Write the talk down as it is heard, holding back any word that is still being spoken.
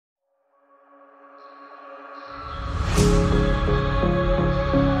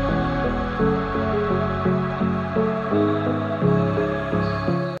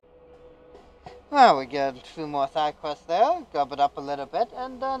Well, we got a few more side quests there, grab it up a little bit,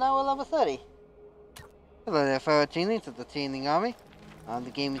 and now we're level 30. Hello there, fellow teenies of the Teening Army. On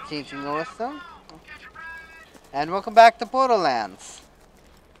the game is changing also. And welcome back to Borderlands.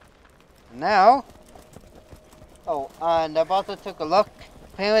 Now, and I've also took a look.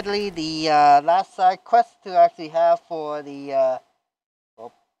 Apparently, the last side quest to actually have for the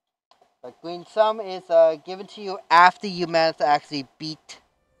green sum is given to you after you manage to actually beat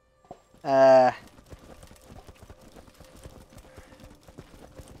the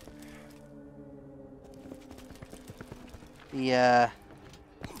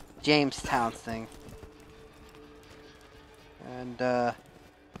Jamestown thing. And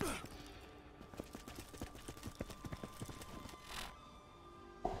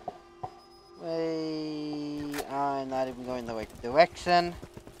I'm not even going the right direction.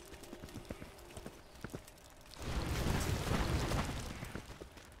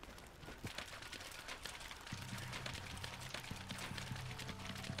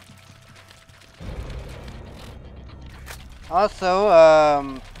 Also,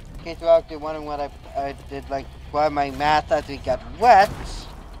 in case you're actually wondering what I did, like, why my mats actually got wet,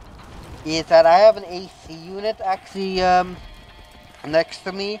 is that I have an AC unit actually next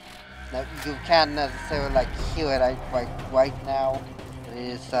to me. Now, you can't necessarily like hear it right now. It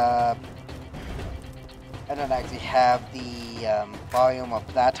is I don't actually have the volume up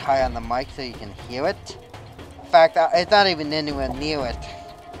that high on the mic so you can hear it. In fact, it's not even anywhere near it.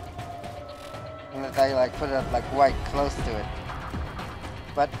 Unless I like put it like right close to it.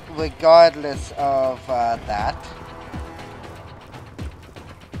 But regardless of that,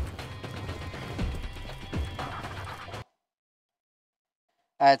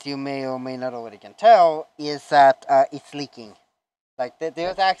 as you may or may not already can tell, is that it's leaking. Like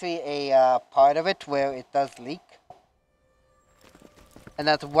there's actually a part of it where it does leak, and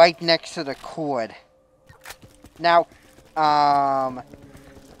that's right next to the cord. Now,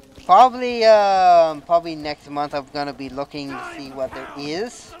 probably next month I'm gonna be looking to see what there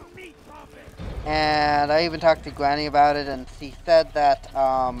is. And I even talked to Granny about it, and she said that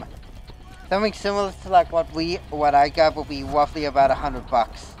something similar to like what I got will be roughly about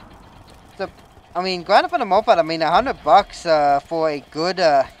 $100. So, I mean, granted for the moped, I mean $100 for a good,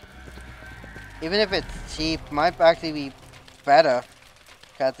 even if it's cheap, might actually be better.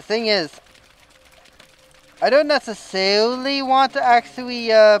 Cause the thing is, I don't necessarily want to actually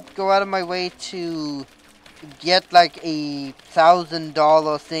go out of my way to get like a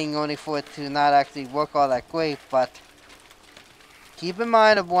 $1,000 thing only for it to not actually work all that great, but keep in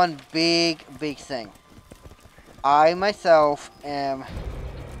mind of one big thing. I myself am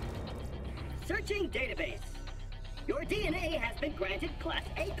searching database. Your DNA has been granted Class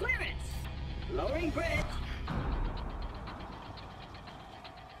A clearance. Lowering bridge.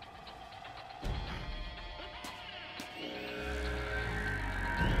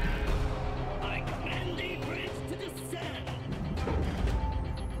 I command the bridge to descend.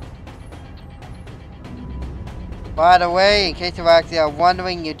 By the way, in case you actually are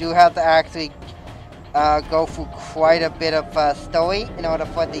wondering, you do have to actually go through quite a bit of story in order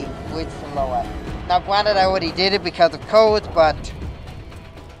for the bridge to lower. Now granted, I already did it because of codes, but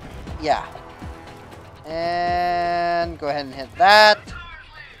yeah. And go ahead and hit that.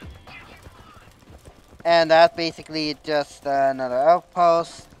 And that's basically just another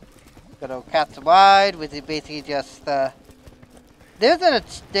outpost. Go to Cat's Wide, which is basically just there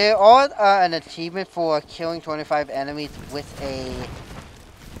are an achievement for killing 25 enemies with a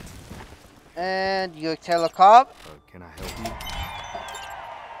and your telecom. Can I help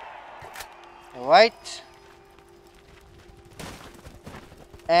you? Alright.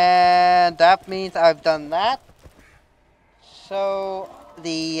 And that means I've done that. So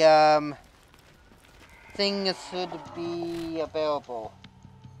the thing should be available.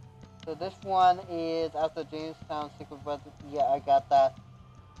 So this one is after Jamestown Secret Brother. Yeah, I got that.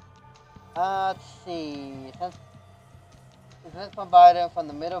 Let's see. Since provider from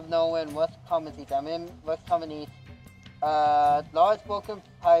the middle of nowhere in West Common East. I'm in West Common East. Large broken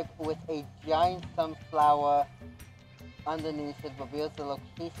pipe with a giant sunflower underneath it reveals the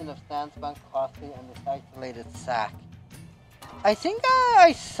location of Sandspun Crossing and this isolated sack. I think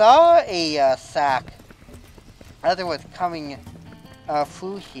I saw a sack as it was coming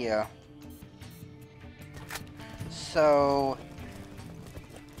through here. So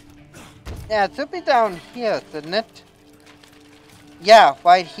yeah, it should be down here, shouldn't it? Yeah,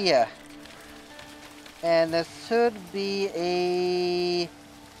 right here. And there should be a...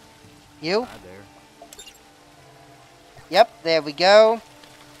 You? Hi there. Yep, there we go.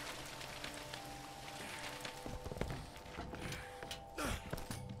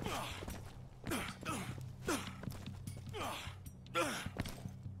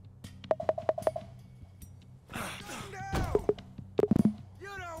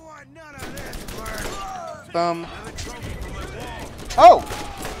 Boom. Oh!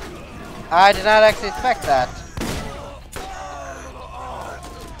 I did not actually expect that.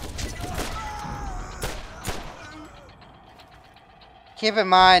 Keep in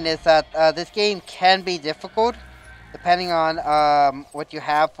mind is that this game can be difficult depending on what you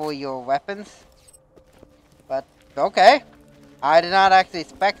have for your weapons. But, okay. I did not actually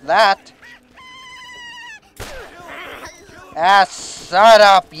expect that. Ah, shut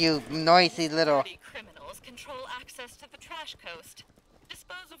up, you noisy little... Criminals control access to the trash coast.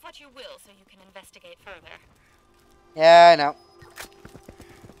 Dispose of what you will so you can investigate further. Yeah, I know.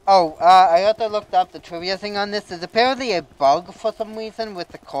 Oh, I also looked up the trivia thing on this. There's apparently a bug for some reason with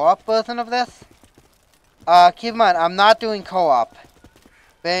the co-op version of this. Keep in mind, I'm not doing co-op.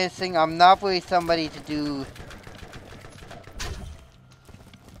 If anything, I'm not really somebody to do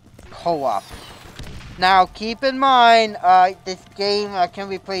co-op. Now, keep in mind, this game can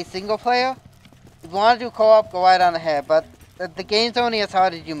be played single player. If you want to do co-op, go right on ahead. But the game's only as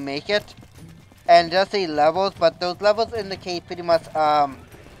hard as you make it. And just the levels, but those levels indicate pretty much,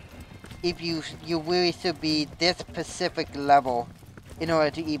 if you really should be this specific level in order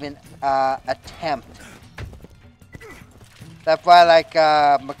to even attempt. That's why like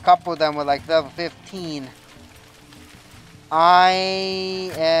a couple of them were like level 15.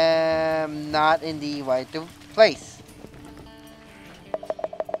 I am not in the right place.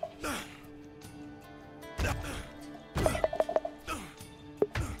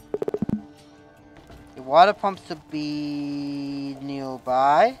 The water pumps to be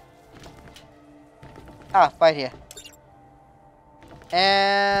nearby. Ah, right here.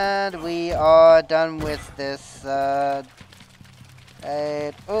 And we are done with this,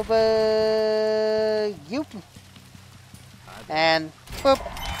 over you. And boop.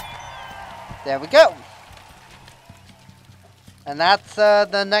 There we go. And that's,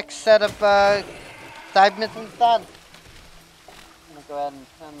 the next set of, side missions done. I'm gonna go ahead and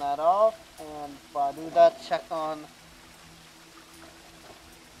turn that off. And while I do that, check on...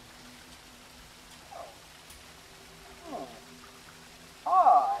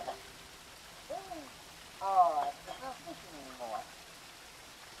 Odd. Very odd. It's not thinking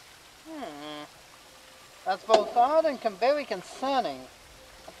anymore. That's both odd and very concerning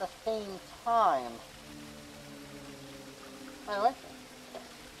at the same time. Anyway.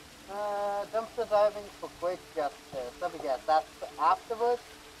 Dumpster diving for great justice. Let me guess, that's afterwards?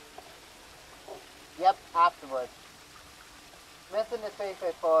 Yep, afterwards. Mission is very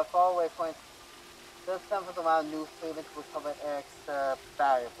straightforward. Far away points. This comes around new statements will cover Eric's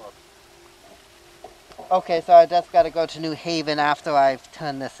variables. Okay, so I just gotta go to New Haven after I've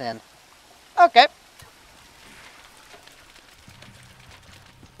turned this in. Okay.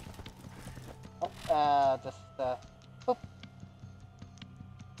 Boop.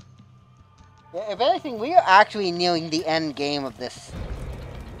 Yeah, if anything, we are actually nearing the end game of this,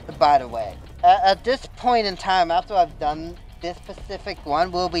 by the way. At this point in time, after I've done this specific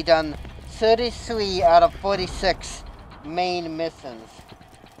one, we'll be done 33 out of 46 main missions.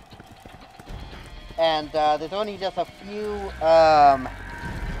 And there's only just a few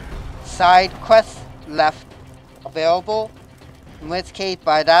side quests left available. In which case,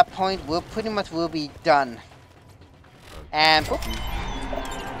 by that point, we'll pretty much will be done. And whoop.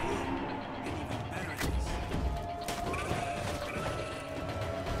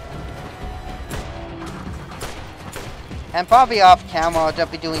 And probably off camera, I'll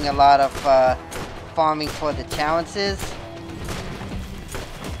just be doing a lot of farming for the challenges.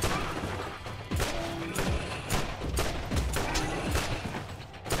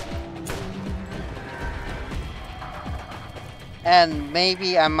 And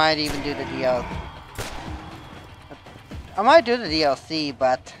maybe I might even do the DLC. I might do the DLC,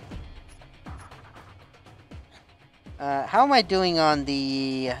 but... how am I doing on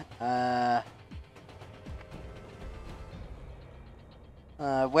the...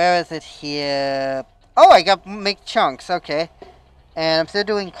 where is it here? Oh, I got make chunks, okay. And I'm still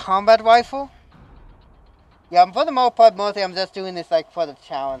doing combat rifle. Yeah, for the most part, mostly I'm just doing this like for the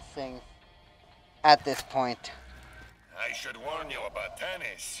challenge thing at this point. I should warn you about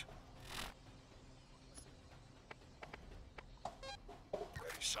Tanis.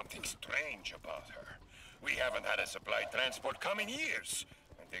 There is something strange about her. We haven't had a supply transport come in years.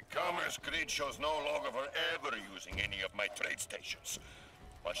 And the commerce grid shows no log of her ever using any of my trade stations.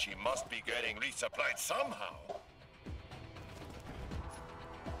 But she must be getting resupplied somehow.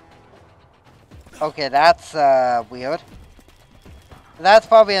 Okay, that's weird. That's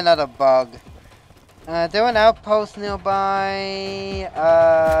probably another bug. There an outpost nearby?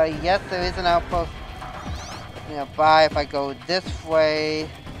 Yes, there is an outpost nearby. If I go this way,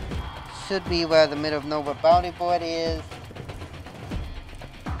 should be where the middle of nowhere bounty board is.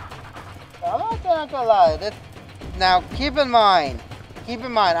 I'm not gonna lie. Now, keep in mind,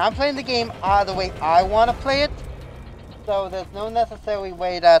 I'm playing the game the way I want to play it. So there's no necessary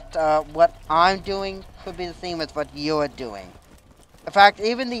way that what I'm doing could be the same as what you're doing. In fact,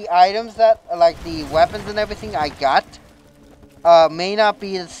 even the items that, like the weapons and everything I got, may not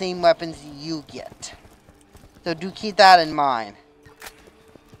be the same weapons you get. So do keep that in mind.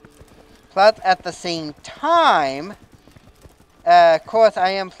 Plus, at the same time, of course,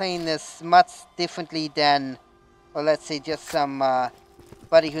 I am playing this much differently than, or let's say just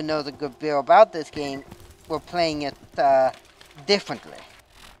somebody who knows a good bit about this game. We're playing it differently.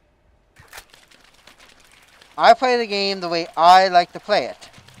 I play the game the way I like to play it.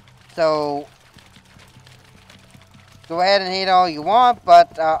 So, go ahead and hate all you want,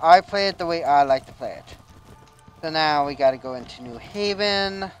 but I play it the way I like to play it. So now we gotta go into New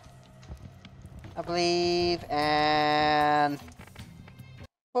Haven, I believe, and...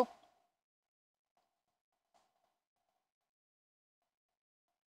 Boop.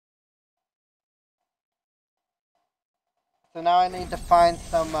 So now I need to find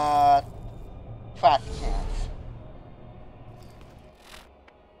some trash cans.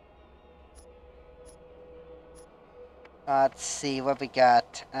 Let's see what we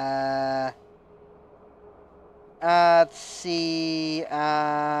got. Let's see.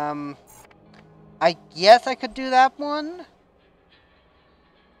 I guess I could do that one.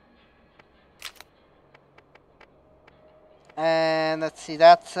 And let's see.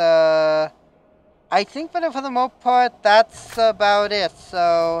 That's I think, but for the most part, that's about it.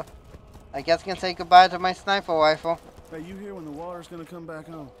 So I guess I can say goodbye to my sniper rifle. Hey, you hear when the water's gonna come back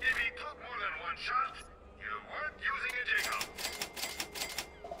on? If he took more than one shot, you weren't using a Jacob.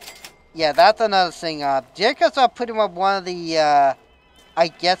 Yeah, that's another thing. Jacobs are pretty much one of the, I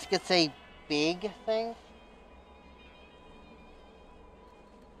guess you could say, big things.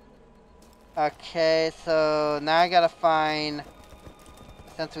 Okay, so now I gotta find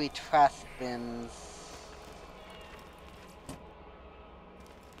essentially trash bins.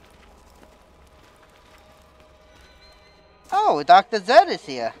 Oh, Dr. Zed is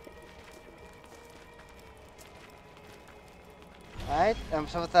here. Alright, I'm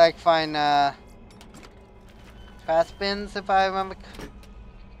supposed to like find trash bins if I remember.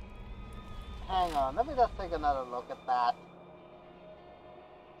 Hang on, let me just take another look at that.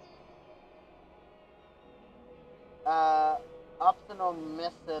 Optional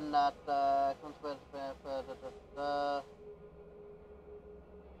missing at comes with let's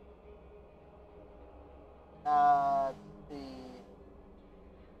see.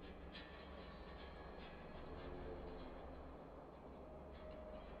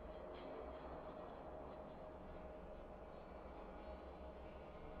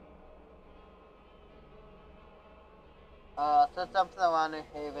 So something around New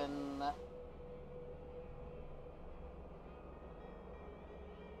Haven.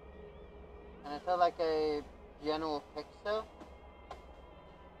 And it's like a general picture.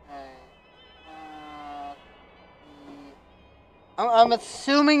 Okay. I'm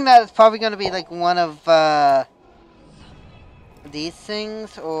assuming that it's probably going to be like one of these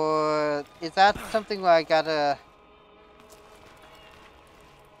things, or is that something where I gotta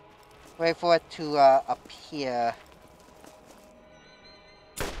wait for it to appear?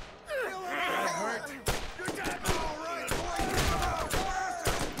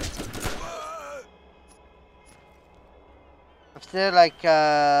 I'm still like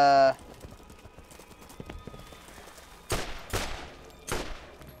gotta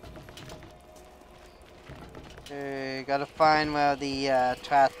find where the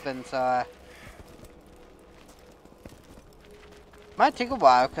trash bins are. Might take a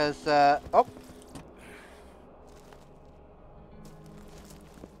while, cause oh.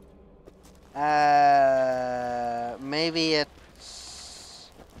 Maybe it's...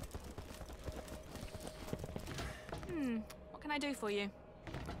 What can I do for you?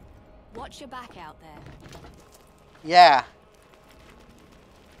 Watch your back out there. Yeah.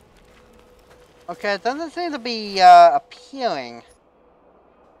 Okay, it doesn't seem to be appearing.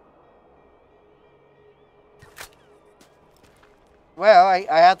 Well, I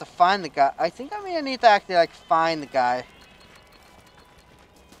have to find the guy. I think I may need to actually like find the guy.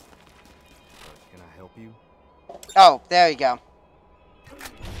 Can I help you? Oh, there you go. Can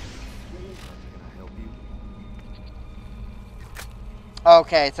I help you?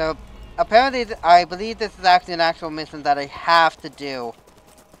 Okay, so apparently, I believe this is actually an actual mission that I have to do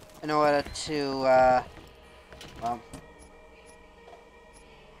in order to, well,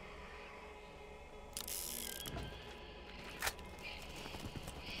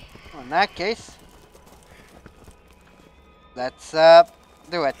 in that case, let's,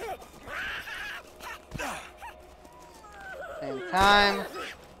 do it. Same time.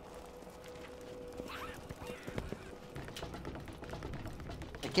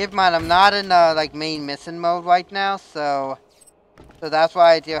 Keep in mind, I'm not in, like, main mission mode right now, so that's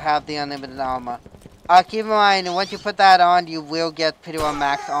why I do have the unlimited armor. Keep in mind, once you put that on, you will get pretty well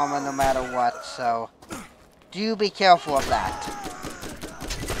max armor no matter what, so do be careful of that.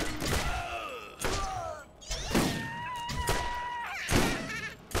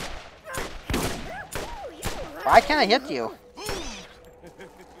 Why can't I hit you?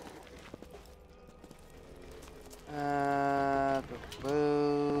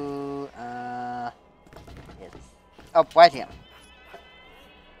 It's... Oh, right here.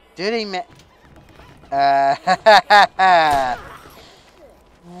 Duty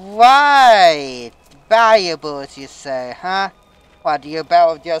right! Valuables, you say, huh? What, your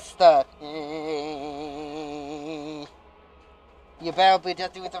barrel just, your barrel be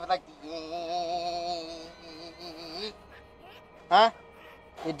just doing something like... Huh?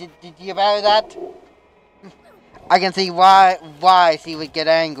 Did you barrel that? I can see why she would get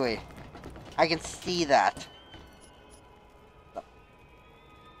angry. I can see that.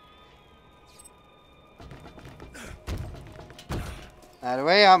 By the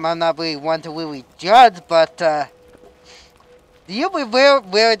way, I'm not really one to really judge, but, do you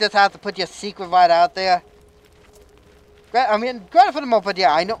really just have to put your secret right out there? I mean, granted for the most, but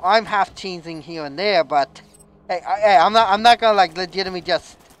yeah, I know I'm half cheesing here and there, but hey, I'm not gonna like legitimately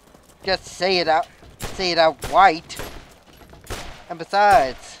just say it outright. And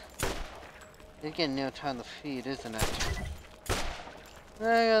besides, you're getting near time to feed, isn't it?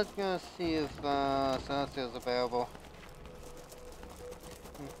 I'm just gonna see if Sunstill's available.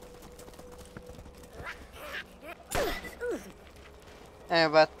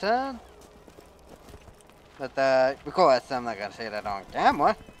 But of course, I'm not gonna say that on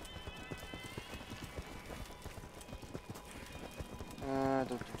camera.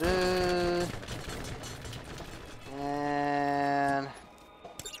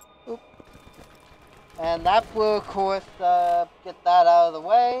 And that will, of course, get that out of the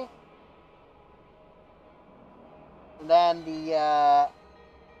way. And then the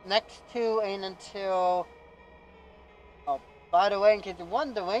next two ain't until... Oh, by the way, in case you're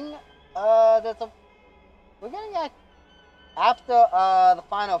wondering, we're getting after the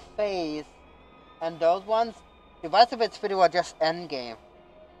final phase and those ones, the rest of it's pretty well just endgame.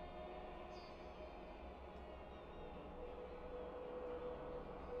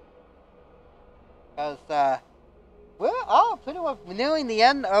 Because we're all pretty well nearing the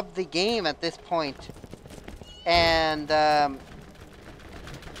end of the game at this point. And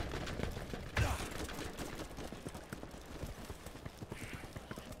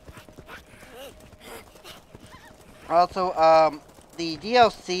also, the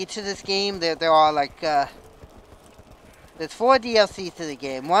DLC to this game, there are like, there's 4 DLCs to the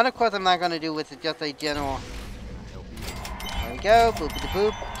game. One, of course, I'm not going to do, which is just a general. There we go, boopity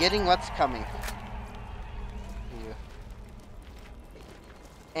boop, getting what's coming. Here.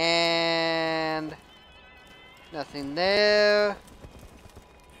 And nothing there.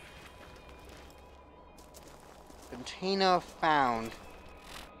 Container found.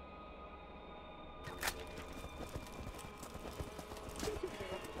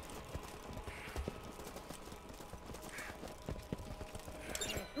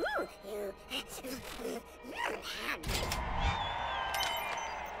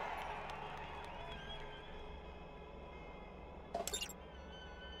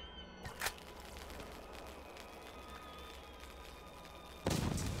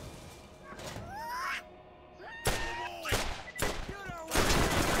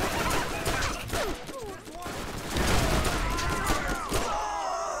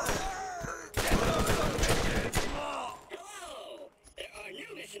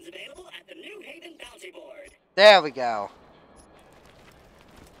 There we go.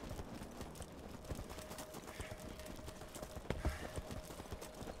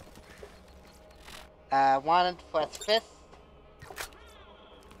 Wanted for fifth.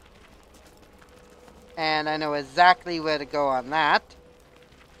 And I know exactly where to go on that.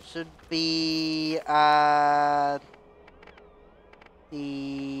 Should be, where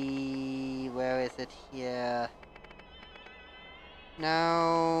is it here?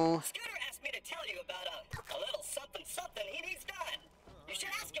 No. Scooter asked me to tell you about a little something he needs done. You should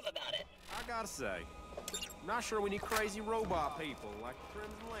ask him about it. I gotta say, I'm not sure we need crazy robot people like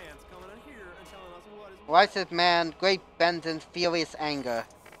Crimson Lance coming in here and telling us what is... Righteous man, great bends and furious anger.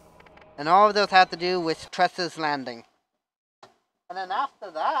 And all of those have to do with Tressa's landing. And then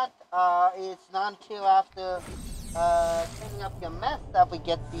after that, it's not until after cleaning up your mess that we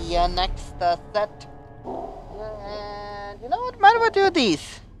get the next set. And you know what? Might as well do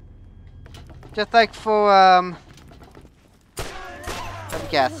these. Just like for, let me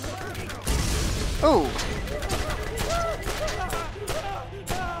guess. Ooh.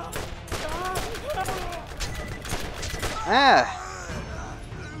 Ah.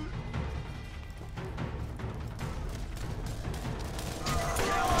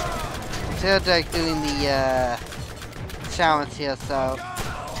 Still like doing the challenge here, so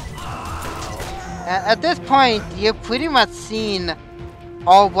at this point you've pretty much seen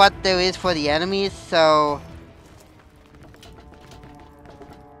all what there is for the enemies, so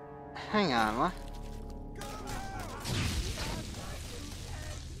hang on, what?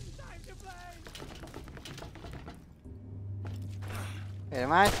 Wait,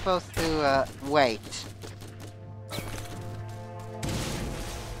 am I supposed to wait?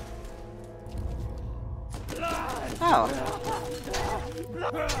 Oh.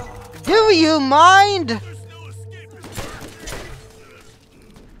 Do you mind?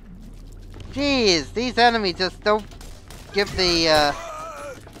 Jeez, these enemies just don't give the,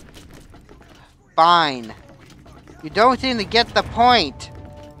 Fine. You don't seem to get the point.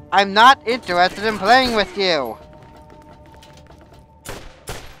 I'm not interested in playing with you.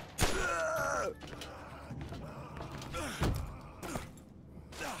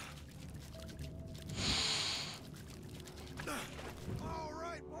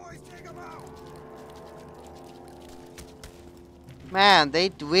 Man, they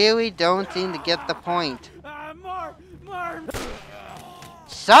really don't seem to get the point.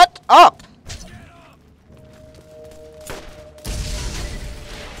 Shut up!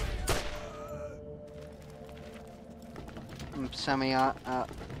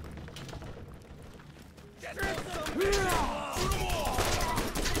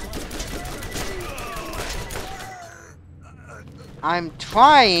 I'm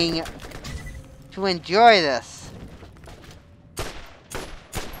trying to enjoy this.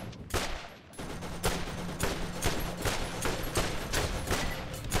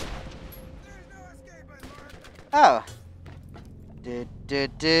 Oh.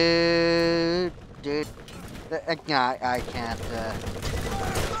 No, I can't,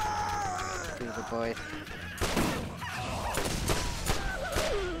 do the boys.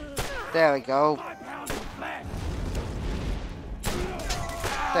 There we go.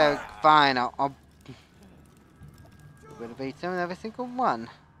 There, fine, I'll motivate them in every single one.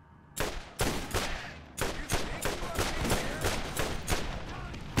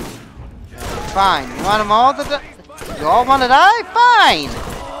 Fine, you want them all to die? You all want to die? Fine!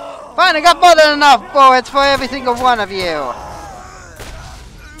 Fine, I got more than enough bullets for every single one of you!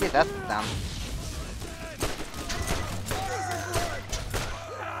 Gee, that's dumb.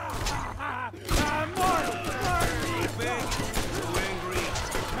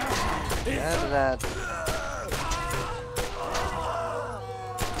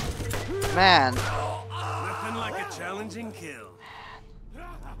 Man. Nothing like a challenging kill.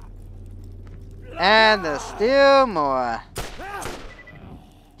 And there's still more.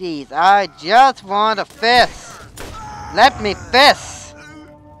 Jeez, I just want a fist. Let me fist.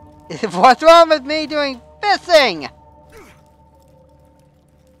 What's wrong with me doing fisting?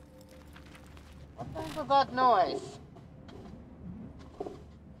 What was that noise?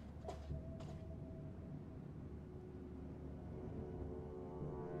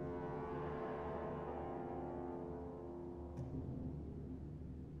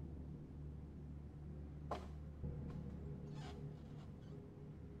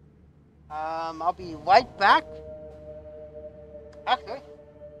 I'll be right back. Actually,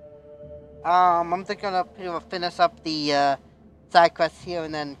 I'm just gonna finish up the side quests here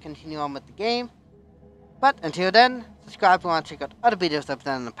and then continue on with the game. But until then, subscribe if you want to check out other videos I've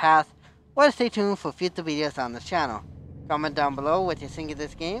done in the past, or stay tuned for future videos on this channel. Comment down below what you think of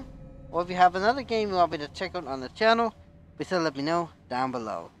this game, or if you have another game you want me to check out on the channel, be sure to let me know down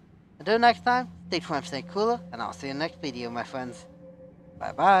below. Until next time, stay tuned, stay cooler, and I'll see you in the next video, my friends.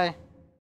 Bye bye.